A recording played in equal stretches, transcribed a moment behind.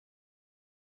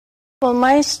Well,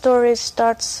 my story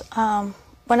starts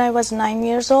when I was 9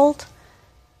 years old.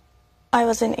 I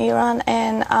was in Iran,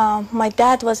 and my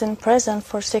dad was in prison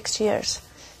for 6 years.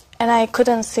 And I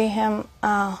couldn't see him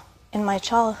in my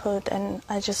childhood, and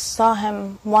I just saw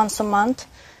him once a month,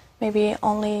 maybe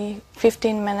only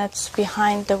 15 minutes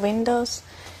behind the windows.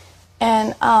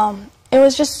 And it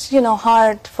was just,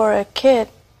 hard for a kid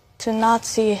to not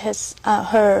see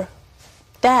her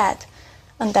dad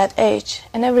at that age.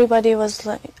 And everybody was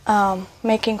like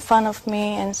making fun of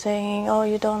me and saying, oh,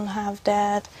 you don't have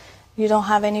dad, you don't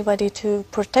have anybody to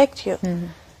protect you. Mm-hmm.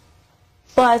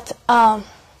 But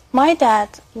my dad,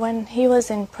 when he was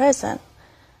in prison,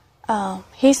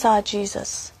 he saw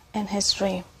Jesus in his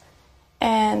dream.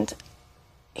 And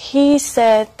he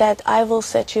said that I will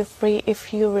set you free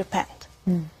if you repent.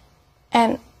 Mm.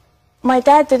 And my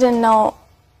dad didn't know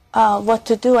what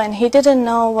to do, and he didn't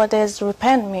know what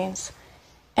repent means.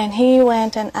 And he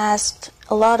went and asked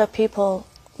a lot of people,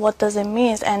 what does it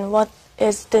mean, and what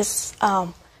is this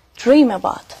dream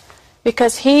about?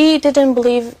 Because he didn't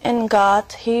believe in God.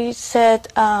 He said,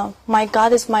 my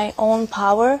God is my own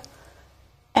power,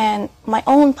 and my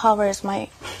own power is my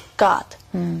God.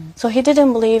 Mm. So he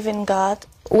didn't believe in God.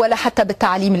 ولا حتى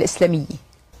بالتعليم الإسلامي.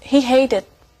 He hated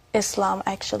Islam,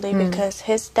 actually, because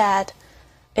his dad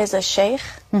is a sheikh.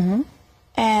 Mm-hmm.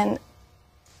 And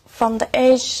from the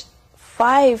age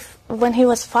 5, when he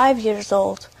was 5 years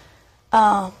old,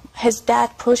 his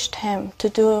dad pushed him to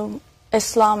do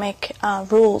Islamic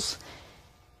rules.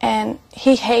 And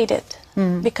he hated,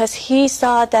 because he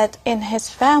saw that in his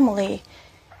family,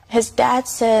 his dad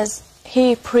says,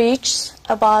 he preaches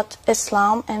about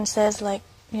Islam and says, like,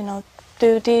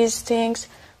 do these things,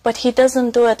 but he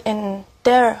doesn't do it in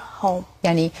their home.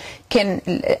 يعني كان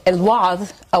الوعظ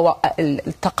أو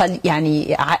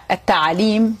يعني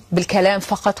التعليم بالكلام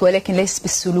فقط ولكن ليس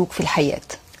بالسلوك في الحياة.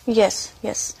 Yes,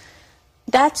 yes.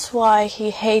 That's why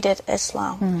he hated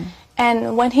Islam.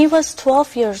 And when he was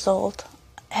 12 years old,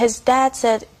 his dad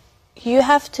said, you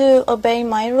have to obey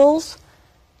my rules,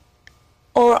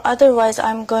 or otherwise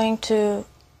I'm going to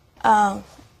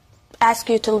ask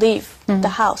you to leave the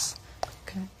house.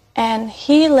 Okay. And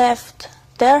he left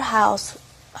their house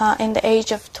in the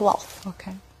age of 12.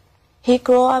 Okay. He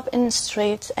grew up in the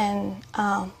streets, and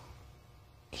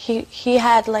he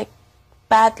had like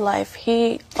bad life.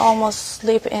 He almost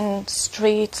sleep in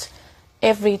streets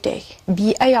every day.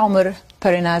 بأي عمر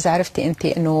باريناز عرفتي أنت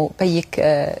إنه بيك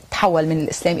تحول من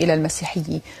الإسلام إلى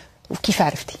المسيحية، وكيف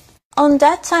عرفتي؟ On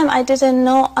that time I didn't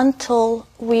know until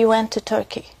we went to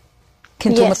Turkey.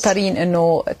 كنتوا مضطرين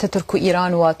إنه تتركوا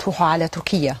إيران وتروحوا على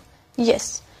تركيا.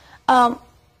 Yes.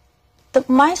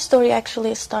 My story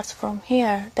actually starts from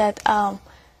here, that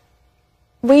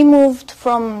we moved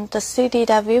from the city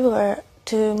that we were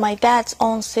to my dad's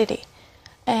own city.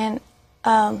 And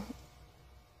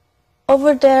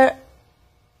over there,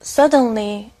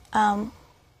 suddenly,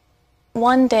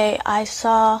 one day I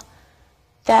saw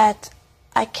that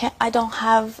I don't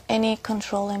have any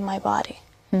control in my body.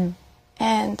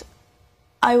 And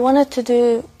I wanted to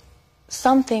do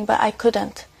something, but I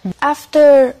couldn't.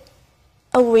 After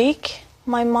a week,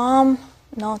 my mom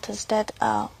noticed that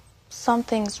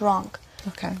something's wrong.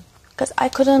 Okay. Because I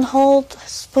couldn't hold a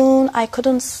spoon, I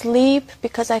couldn't sleep,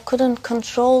 because I couldn't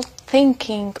control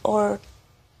thinking or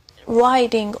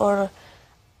writing, or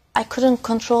I couldn't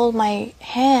control my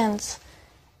hands.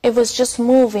 It was just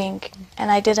moving, and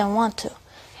I didn't want to.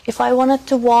 If I wanted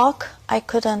to walk, I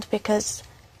couldn't, because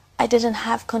I didn't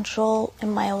have control in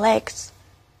my legs.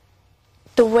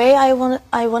 The way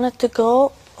I wanted to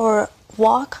go or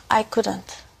walk, I couldn't,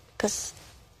 because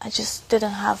I just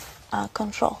didn't have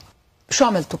control. شو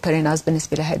عملتوا باريناز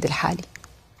بالنسبة لهذه الحالة؟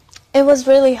 It was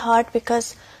really hard,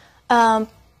 because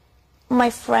my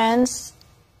friends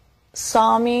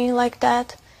saw me like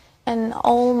that, and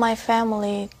all my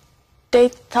family, they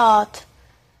thought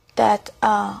that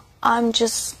I'm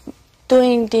just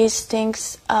doing these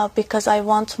things because I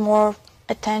want more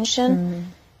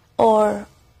attention, or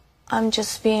I'm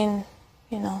just being,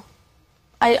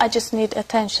 I just need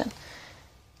attention.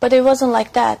 But it wasn't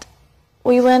like that.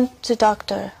 We went to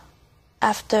doctor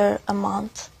after a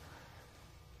month.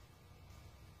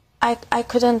 I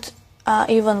couldn't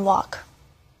even walk,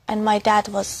 and my dad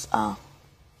was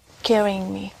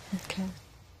carrying me. Okay.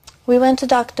 We went to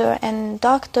doctor, and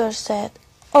doctor said,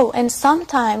 oh, and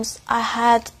sometimes I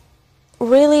had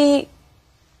really,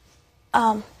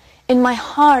 in my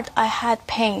heart I had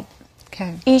pain.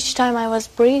 Okay. Each time I was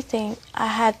breathing, I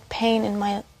had pain in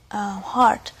my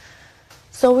heart.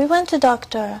 So we went to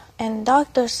doctor, and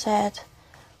doctor said,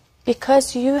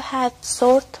 because you had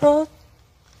sore throat,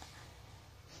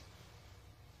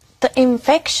 the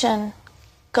infection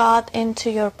got into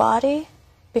your body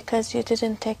because you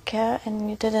didn't take care and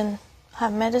you didn't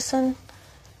have medicine.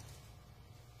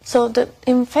 So the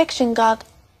infection got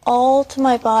all to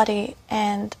my body,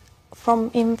 and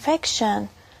from infection,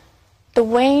 the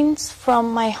veins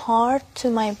from my heart to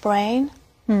my brain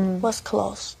was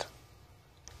closed.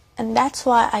 And that's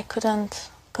why I couldn't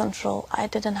control. I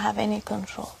didn't have any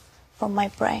control from my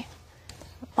brain.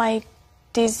 My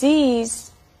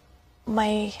disease,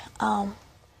 my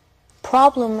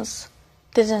problems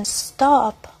didn't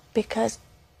stop because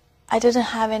I didn't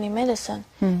have any medicine.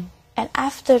 And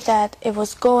after that, it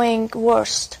was going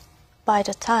worse by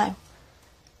the time.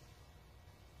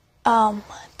 On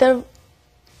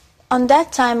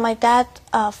that time, my dad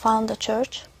found a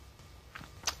church,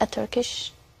 a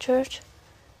Turkish church,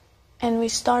 and we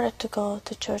started to go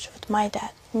to church with my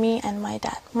dad, me and my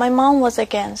dad. My mom was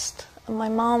against. My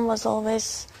mom was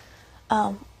always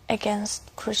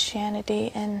against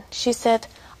Christianity, and she said,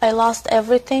 I lost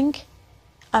everything.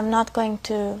 I'm not going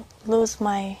to lose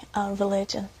my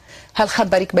religion. هل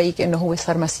خبرك بيك إنه هو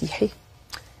صار مسيحي؟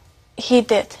 He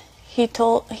did. He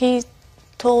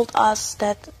told us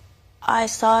that I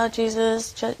saw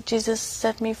Jesus. Jesus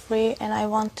set me free, and I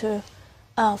want to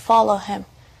follow him.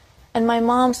 And my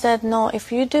mom said, no,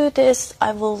 if you do this,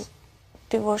 I will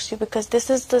divorce you because this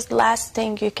is the last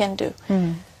thing you can do.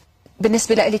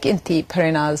 بالنسبة لك أنت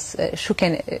باريناز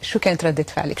شو كانت ردة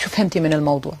فعلك؟ شو فهمتي من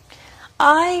الموضوع؟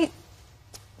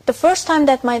 The first time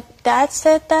that my dad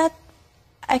said that,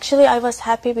 actually I was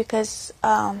happy because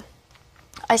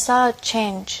I saw a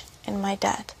change in my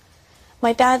dad.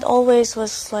 My dad always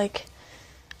was like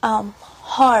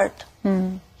hard.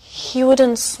 He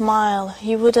wouldn't smile.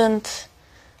 He wouldn't,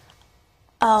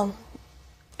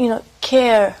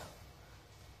 care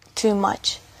too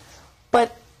much. But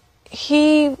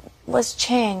he was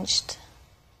changed.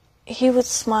 He would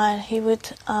smile. He would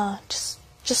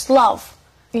just love.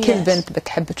 كل بنت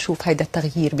بتحب تشوف هيدا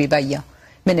التغيير ببيها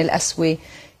من القسوة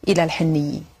إلى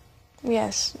الحنية.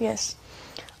 Yes.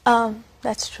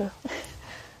 That's true.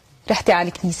 رحتي على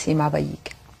الكنيسة مع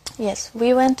بيك. Yes,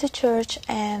 we went to church,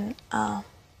 and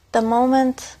the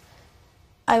moment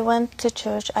I went to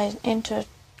church, I entered,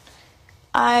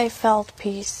 I felt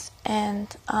peace, and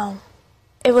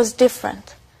it was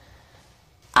different.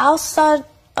 Outside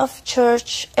of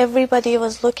church, everybody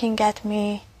was looking at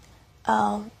me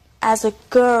as a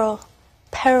girl,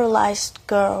 paralyzed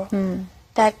girl,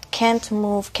 that can't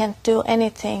move, can't do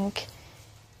anything.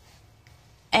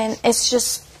 And it's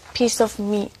just piece of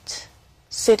meat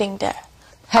sitting there.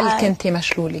 هل كنتي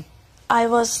مشلولة؟ I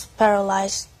was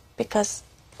paralyzed because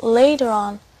later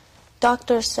on,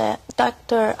 doctor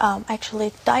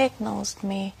actually diagnosed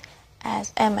me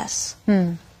as MS.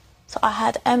 So I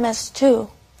had MS too,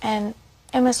 and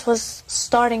MS was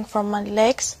starting from my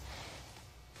legs,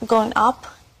 going up,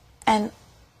 and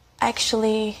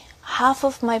actually half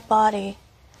of my body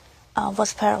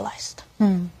was paralyzed.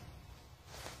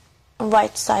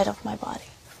 Right side of my body.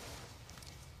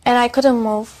 And I couldn't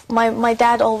move. My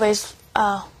dad always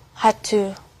had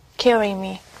to carry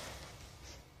me.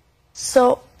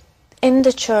 So in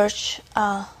the church,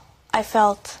 I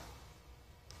felt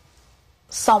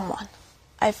someone.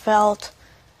 I felt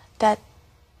that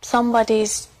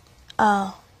somebody's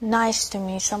nice to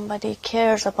me, somebody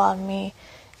cares about me.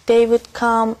 They would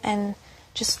come and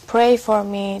just pray for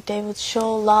me. They would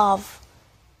show love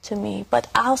to me. But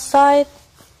outside,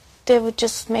 they were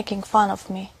just making fun of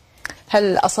me.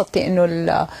 هل قصدتي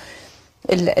إنه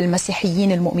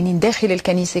المسيحيين المؤمنين داخل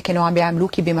الكنيسة كانوا عم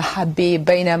بيعاملوكي بمحبة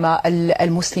بينما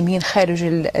المسلمين خارج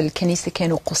الكنيسة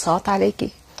كانوا قساط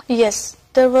عليكي؟ Yes,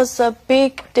 there was a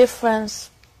big difference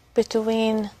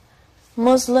between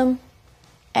Muslim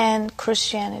and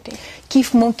Christianity.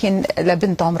 كيف ممكن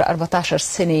لبنت عمرها 14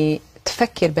 سنة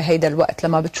تفكر بهيدا الوقت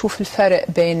لما بتشوف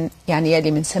الفرق بين يعني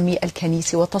يلي بنسميه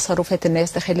الكنيسة وتصرفات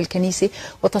الناس داخل الكنيسة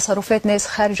وتصرفات ناس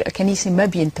خارج الكنيسة ما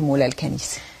بينتموا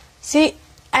للكنيسة؟ See,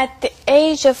 at the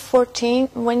age of 14,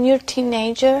 when you're a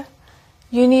teenager,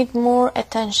 you need more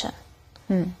attention.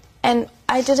 And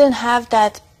I didn't have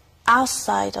that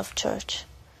outside of church.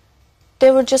 They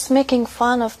were just making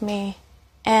fun of me,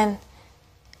 and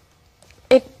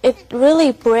it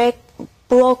really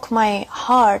broke my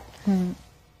heart.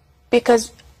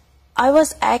 Because I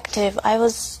was active. I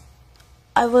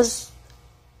was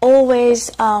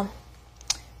always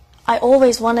I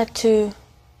always wanted to,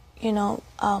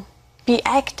 be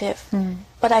active,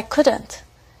 but I couldn't.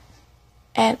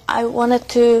 And I wanted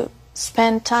to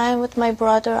spend time with my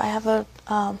brother. I have a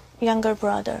younger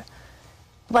brother,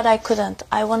 but I couldn't.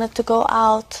 I wanted to go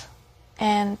out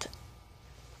and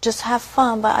just have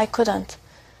fun, but I couldn't.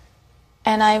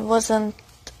 And I wasn't.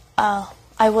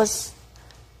 I was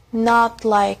not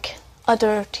like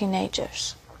other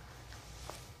teenagers.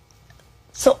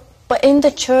 So, but in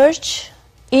the church,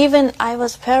 even I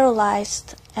was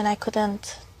paralyzed and I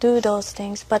couldn't do those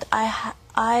things, but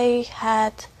I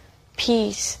had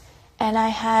peace and I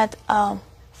had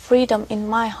freedom in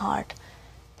my heart.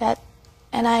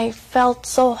 And I felt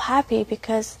so happy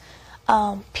because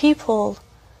people,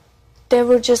 they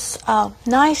were just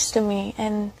nice to me,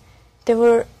 and they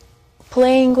were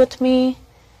playing with me.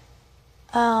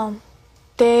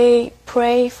 They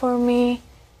pray for me.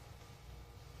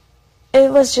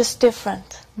 It was just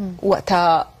different.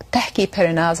 وقتها تحكي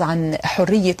بيريناز عن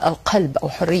حرية القلب أو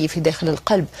حرية في داخل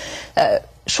القلب،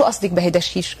 شو قصدك بهيدا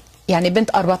الشيء؟ يعني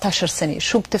بنت 14 سنة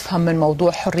شو بتفهم من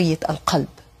موضوع حرية القلب؟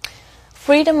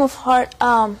 Freedom of heart,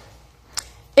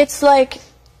 it's like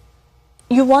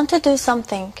you want to do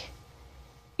something.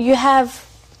 You have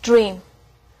dream,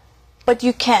 but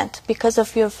you can't because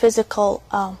of your physical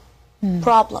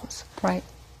problems. Right.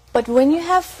 But when you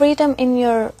have freedom in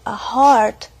your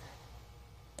heart,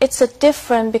 it's a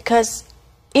different, because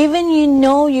even you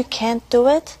know you can't do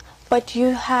it, but you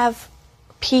have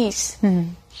peace.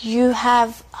 You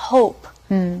have hope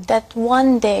that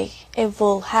one day it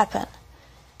will happen.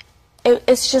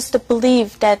 It's just the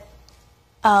belief that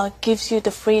gives you the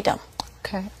freedom.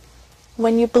 Okay.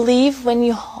 When you believe, when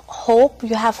you hope,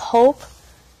 you have hope,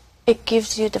 it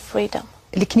gives you the freedom.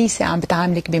 الكنيسة عم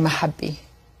بتعاملك بمحبة،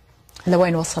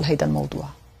 لوين وصل هيدا الموضوع؟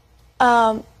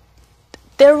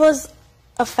 There was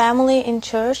a family in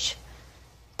church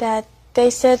that they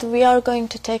said, we are going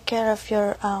to take care of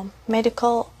your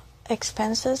medical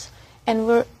expenses,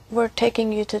 and we're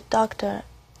taking you to doctor.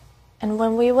 And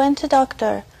when we went to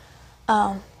doctor,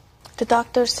 the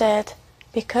doctor said,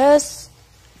 because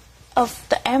of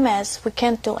the MS, we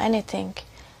can't do anything.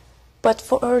 But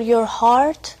for your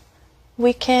heart,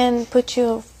 we can put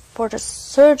you for the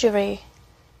surgery,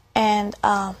 and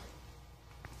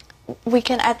we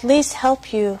can at least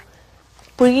help you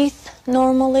breathe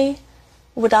normally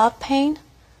without pain.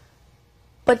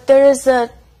 But there is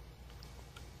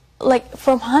like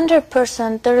from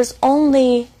 100%, there is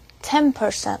only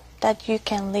 10% that you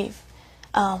can leave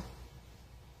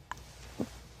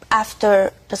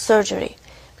after the surgery.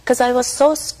 Because I was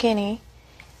so skinny,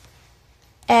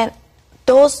 and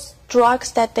those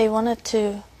drugs that they wanted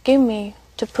to give me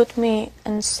to put me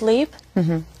in sleep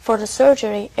for the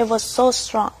surgery, it was so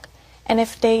strong. And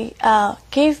if they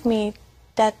gave me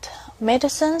that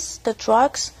medicines, the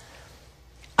drugs,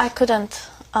 I couldn't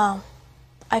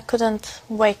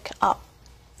wake up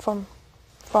from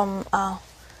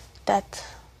that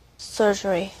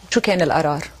surgery. شو كان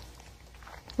القرار؟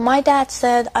 My dad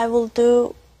said, I will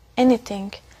do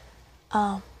anything.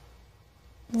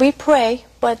 We pray,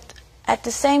 but at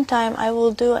the same time, I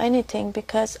will do anything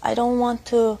because I don't want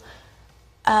to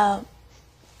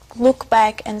look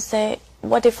back and say,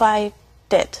 what if I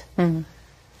did?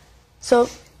 So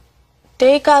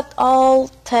they got all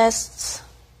tests.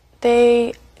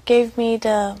 They gave me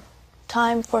the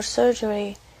time for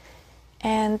surgery,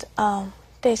 and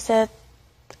they said,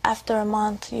 after a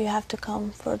month, you have to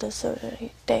come for the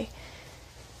surgery day.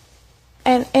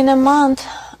 And in a month,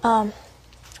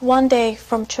 one day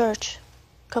from church,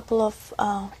 a couple of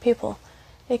people,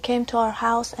 they came to our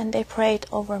house and they prayed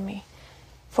over me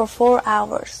for 4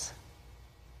 hours.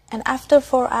 And after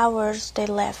 4 hours, they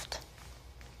left.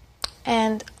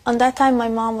 And on that time, my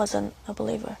mom wasn't a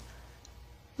believer.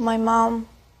 My mom,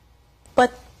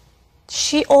 but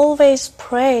she always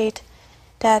prayed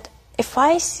that if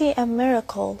I see a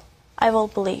miracle, I will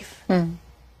believe.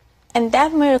 And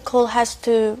that miracle has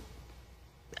to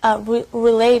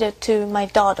relate it to my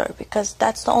daughter, because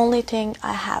that's the only thing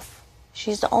I have.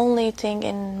 She's the only thing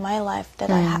in my life that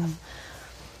I have.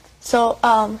 So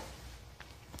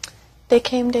they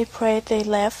came, they prayed, they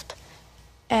left.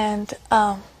 And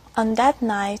on that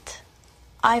night,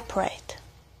 I prayed.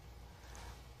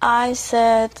 I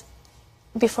said,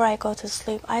 before I go to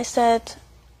sleep, I said,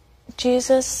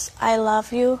 Jesus, I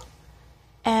love you,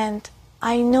 and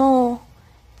I know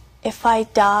if I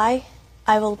die,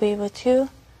 I will be with you,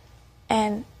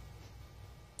 and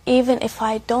even if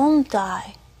I don't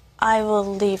die, I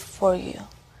will live for you.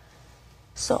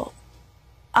 So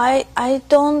I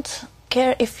don't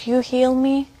care if you heal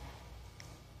me.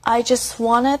 I just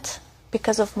want it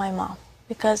because of my mom,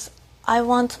 because I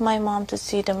want my mom to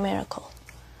see the miracle.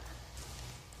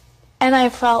 And I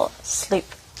fell asleep.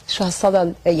 شو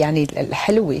هالصلاة يعني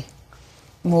الحلوة،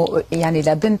 يعني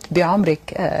لبنت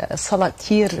بعمرك صلاة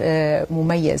كتير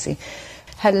مميزة.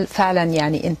 هل فعلا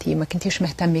يعني انت ما كنتيش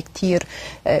مهتمة كتير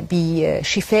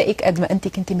بشفائك قد ما انت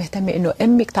كنتي مهتمة انه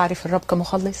امك تعرف الرب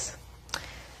كمخلص؟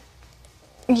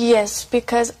 Yes,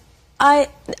 because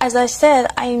as I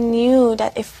said, I knew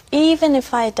that even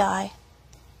if I die,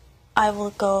 I will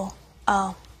go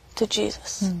to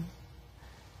Jesus.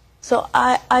 So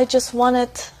I just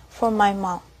wanted for my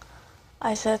mom.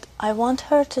 I said, I want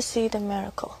her to see the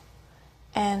miracle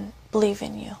and believe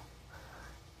in you.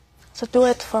 So do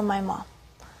it for my mom.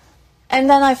 And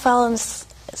then I fell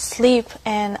asleep,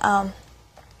 and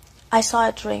I saw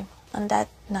a dream on that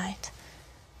night.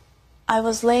 I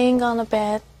was laying on a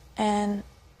bed, and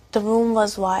the room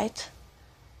was white.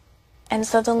 And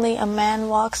suddenly a man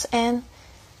walks in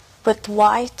with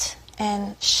white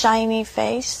and shiny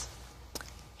face.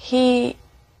 He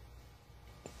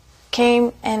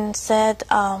came and said,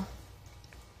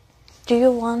 do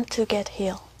you want to get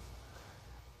healed?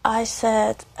 I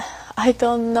said, I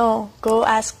don't know. Go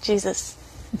ask Jesus.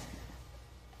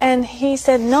 And he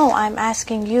said, no, I'm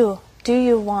asking you. Do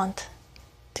you want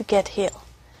to get healed?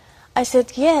 I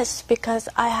said, yes, because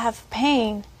I have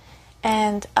pain,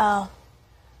 and my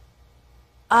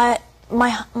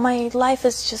life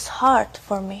is just hard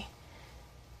for me.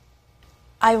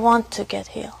 I want to get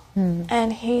healed.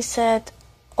 And he said,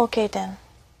 okay then,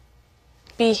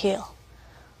 be healed.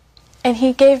 And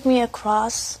he gave me a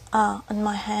cross on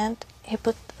my hand. He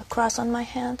put a cross on my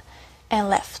hand and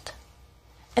left.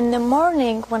 In the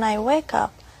morning when I wake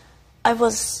up, I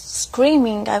was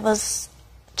screaming. I was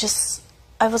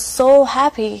so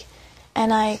happy,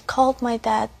 and I called my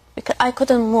dad because I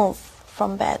couldn't move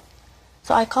from bed.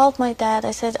 So I called my dad.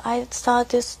 I said, I saw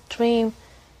this dream,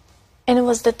 and it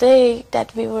was the day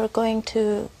that we were going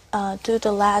to do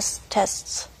the last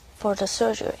tests for the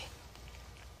surgery.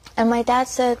 And my dad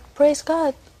said, praise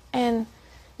God. And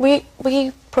we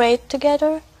prayed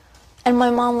together, and my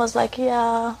mom was like,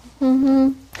 yeah,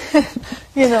 you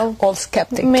know, all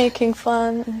skeptic, making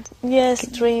fun. Yes,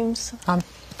 dreams.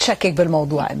 تشكك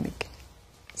بالموضوع أمك.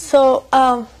 So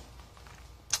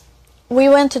we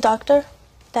went to doctor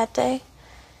that day,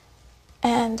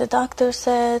 and the doctor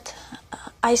said,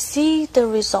 I see the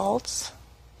results,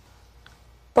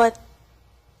 but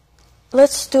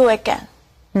let's do again.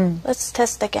 Let's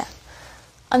test again.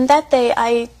 On that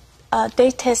day,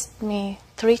 they tested me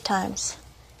 3 times.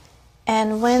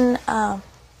 And when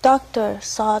doctor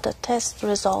saw the test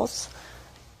results,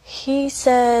 he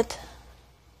said,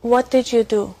 what did you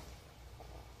do?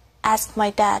 Asked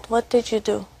my dad, what did you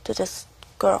do to this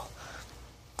girl?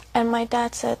 And my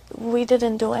dad said, we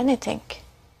didn't do anything.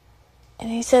 And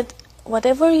he said,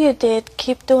 whatever you did,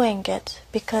 keep doing it,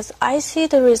 because I see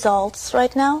the results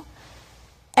right now,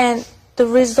 and the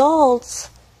results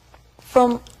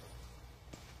from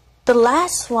the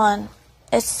last one,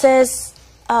 it says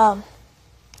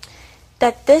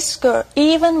that this girl,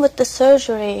 even with the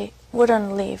surgery,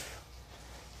 wouldn't leave.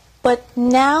 But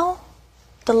now,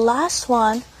 the last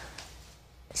one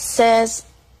says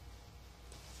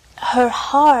her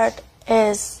heart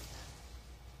is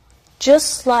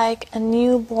just like a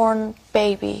newborn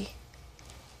baby,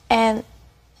 and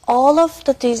all of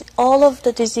the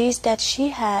disease that she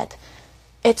had,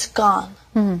 it's gone.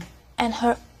 And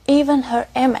even her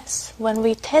MS, when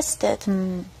we tested,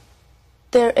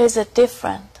 there is a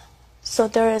difference. So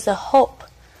there is a hope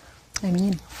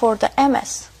for the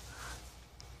MS.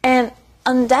 And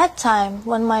on that time,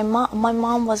 when my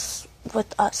mom was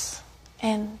with us,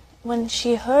 and when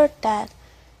she heard that,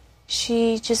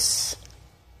 she just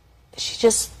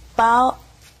bowed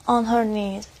on her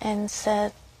knees and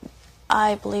said,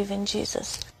 I believe in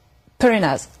Jesus.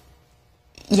 Paralyzed.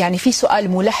 يعني في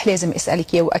سؤال ملح لازم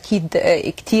اسالك اياه، واكيد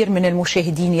كثير من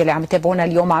المشاهدين يلي عم يتابعونا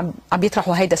اليوم عم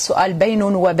بيطرحوا هيدا السؤال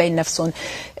بينهم وبين نفسهم،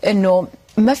 انه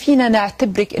ما فينا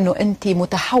نعتبرك انه انت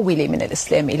متحوله من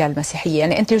الاسلام الى المسيحيه،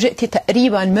 يعني انت جئتي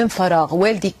تقريبا من فراغ،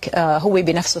 والدك هو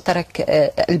بنفسه ترك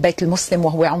البيت المسلم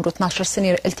وهو عمره 12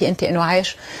 سنه، قلتي انت انه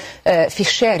عايش في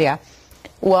الشارع،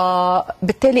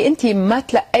 وبالتالي انت ما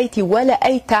تلقيتي ولا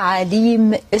اي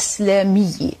تعاليم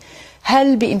اسلاميه.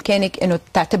 هل بإمكانك أنه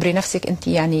تعتبري نفسك أنت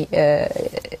يعني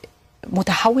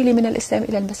متحولة من الإسلام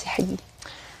إلى المسيحية؟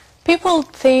 People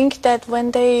think that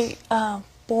when they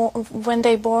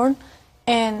born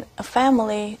in a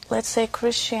family, let's say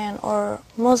Christian or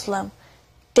Muslim,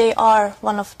 they are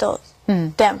one of those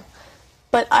them.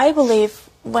 But I believe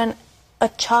when a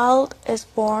child is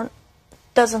born,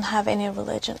 doesn't have any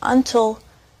religion until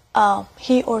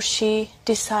he or she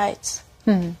decides.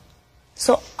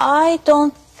 So I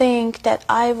don't think that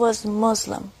I was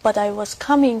Muslim, but I was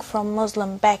coming from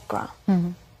Muslim background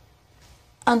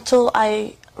until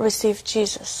I received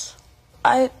Jesus.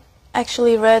 I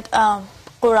actually read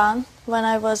Quran when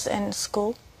I was in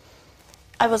school.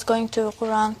 I was going to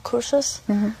Quran courses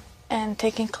and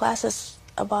taking classes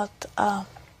about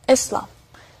Islam.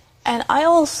 And I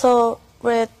also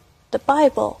read the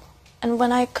Bible. And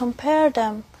when I compare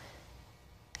them,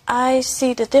 I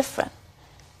see the difference.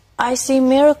 I see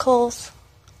miracles.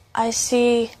 I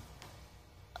see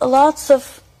lots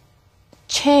of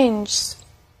change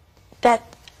that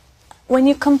when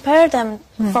you compare them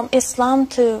from Islam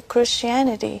to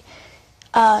Christianity,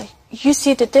 you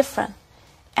see the difference.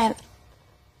 And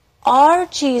our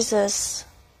Jesus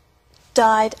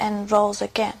died and rose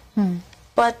again.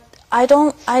 But I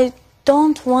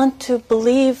don't want to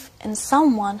believe in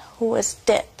someone who is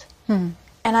dead.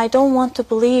 And I don't want to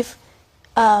believe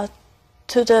to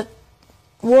the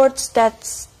words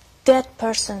that dead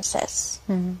person says.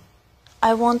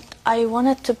 I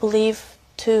wanted to believe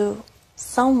to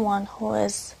someone who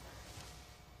is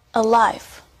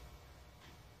alive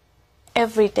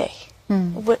every day,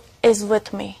 is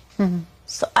with me.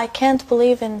 So I can't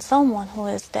believe in someone who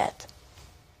is dead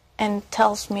and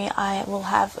tells me I will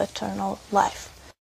have eternal life.